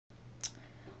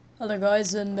Hello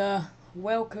guys, and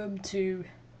welcome to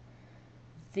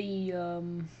the well,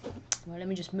 let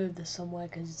me just move this somewhere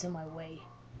because it's in my way.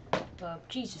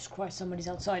 Jesus Christ, somebody's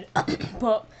outside.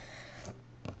 But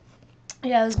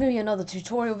yeah, there's gonna be another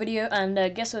tutorial video,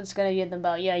 and guess what it's gonna be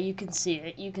about? Yeah, you can see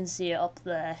it up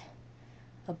there,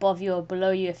 above you or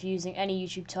below you. If you're using any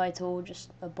YouTube title,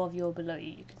 just above you or below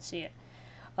you, you can see it.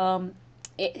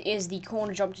 It is the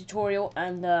corner jump tutorial,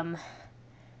 and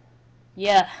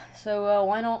yeah, so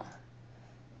why not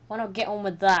get on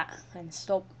with that and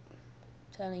stop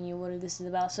telling you what this is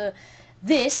about. So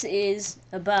this is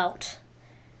about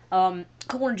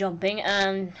corner jumping,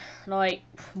 and like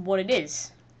what it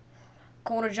is.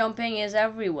 Corner jumping is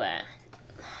everywhere.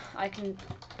 I can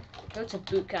go to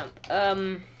boot camp.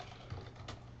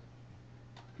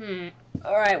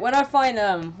 Alright, when I find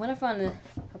a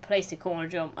place to corner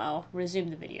jump, I'll resume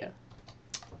the video.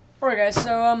 Alright guys,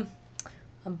 so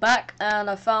I'm back, and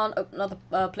I found another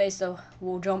place to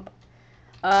wall jump.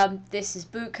 This is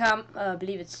boot camp. I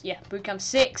believe it's boot camp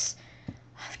 6.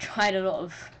 I've tried a lot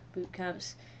of boot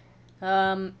camps.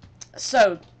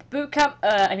 So boot camp.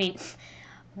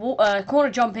 Corner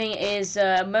jumping is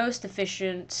most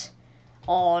efficient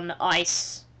on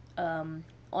ice.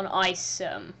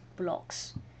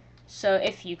 Blocks. So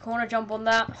if you corner jump on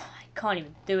that, I can't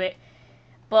even do it.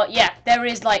 But yeah, there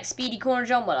is like speedy corner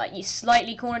jump where like you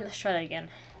slightly corner. Let's try that again.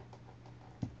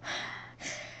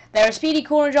 There is speedy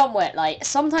corner jump where like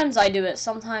sometimes I do it,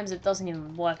 sometimes it doesn't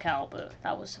even work out. But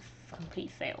that was a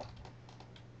complete fail.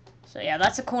 So yeah,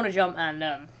 that's a corner jump, and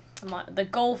the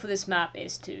goal for this map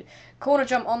is to corner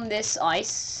jump on this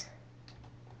ice.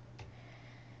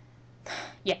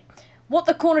 Yeah. What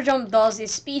the corner jump does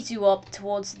is speeds you up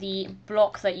towards the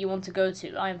block that you want to go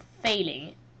to. I am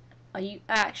failing. Are you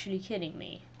actually kidding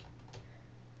me?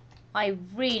 I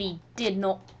really did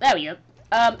not. There we go.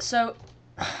 So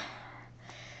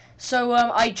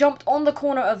I jumped on the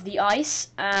corner of the ice,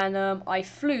 and I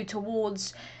flew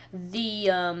towards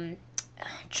the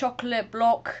chocolate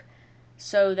block.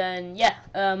 So then,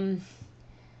 corner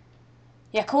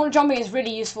jumping is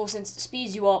really useful since it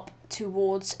speeds you up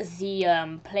towards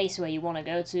the place where you want to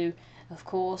go to, of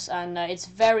course, and it's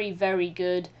very, very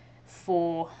good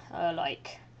for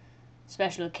like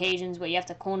special occasions where you have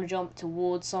to corner jump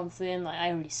towards something. Like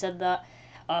I already said that,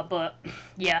 but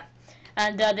yeah,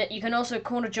 and you can also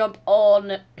corner jump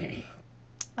on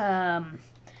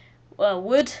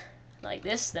wood like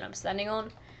this that I'm standing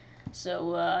on.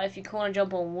 So if you corner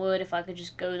jump on wood, if I could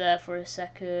just go there for a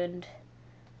second,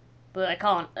 but I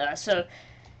can't. So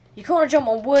you corner jump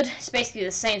on wood. It's basically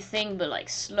the same thing, but like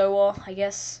slower, I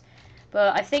guess.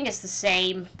 But I think it's the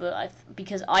same, but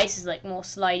because ice is like more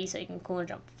slidey, so you can corner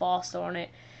jump faster on it.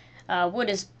 Wood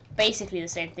is basically the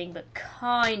same thing, but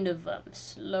kind of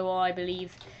slower, I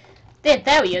believe.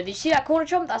 There we go. Did you see that corner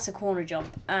jump? That's a corner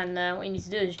jump. And what you need to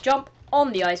do is jump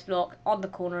on the ice block, on the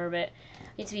corner of it.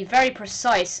 You need to be very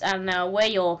precise, and where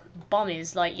your bum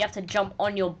is, like you have to jump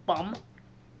on your bum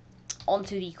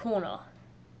onto the corner,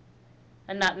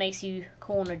 and that makes you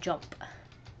corner jump.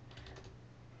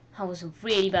 That was a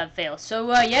really bad fail.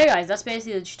 So yeah guys, that's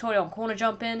basically the tutorial on corner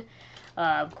jumping.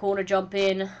 Corner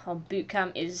jumping on boot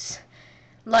camp is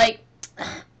like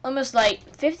almost like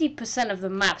 50% of the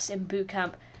maps in boot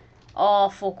camp are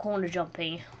for corner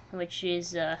jumping, which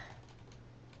is 50%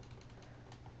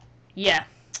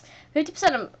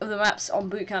 of the maps on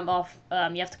boot camp are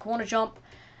you have to corner jump,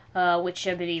 which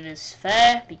I believe is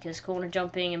fair because corner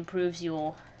jumping improves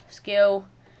your skill.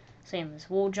 Same as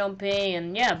wall jumping,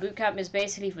 and yeah, boot camp is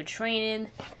basically for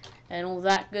training and all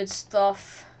that good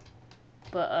stuff.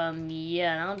 But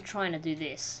yeah, I'm trying to do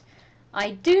this.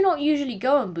 I do not usually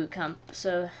go on boot camp,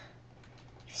 so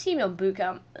if you see me on boot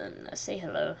camp, say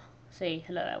hello. Say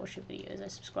hello, I watch your videos, I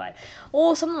subscribe,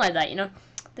 or something like that. You know,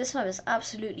 this map is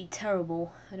absolutely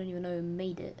terrible. I don't even know who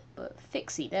made it, but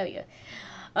Fixie, there we go.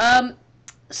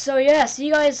 So yeah, see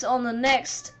you guys on the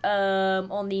next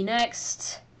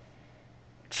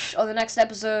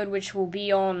episode, which will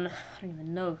be on, I don't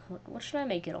even know, what should I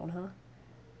make it on, huh?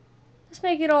 Let's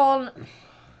make it on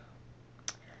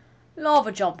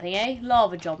lava jumping, eh?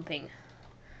 Lava jumping.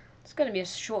 It's gonna be a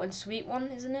short and sweet one,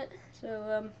 isn't it?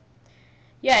 So,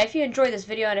 yeah, if you enjoyed this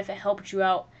video and if it helped you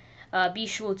out, be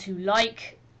sure to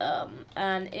like,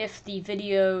 and if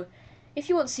you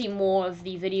want to see more of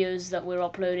the videos that we're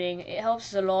uploading, it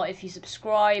helps us a lot if you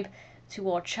subscribe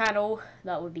to our channel.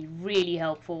 That would be really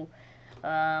helpful.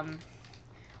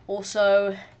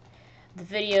 Also, the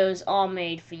videos are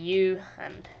made for you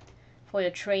and for your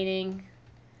training.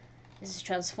 This is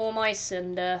TRANSFORMICE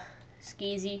and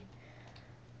Skeezyy.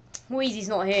 Weezy's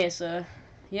not here, so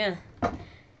yeah.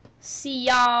 See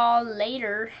y'all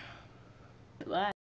later. Bye.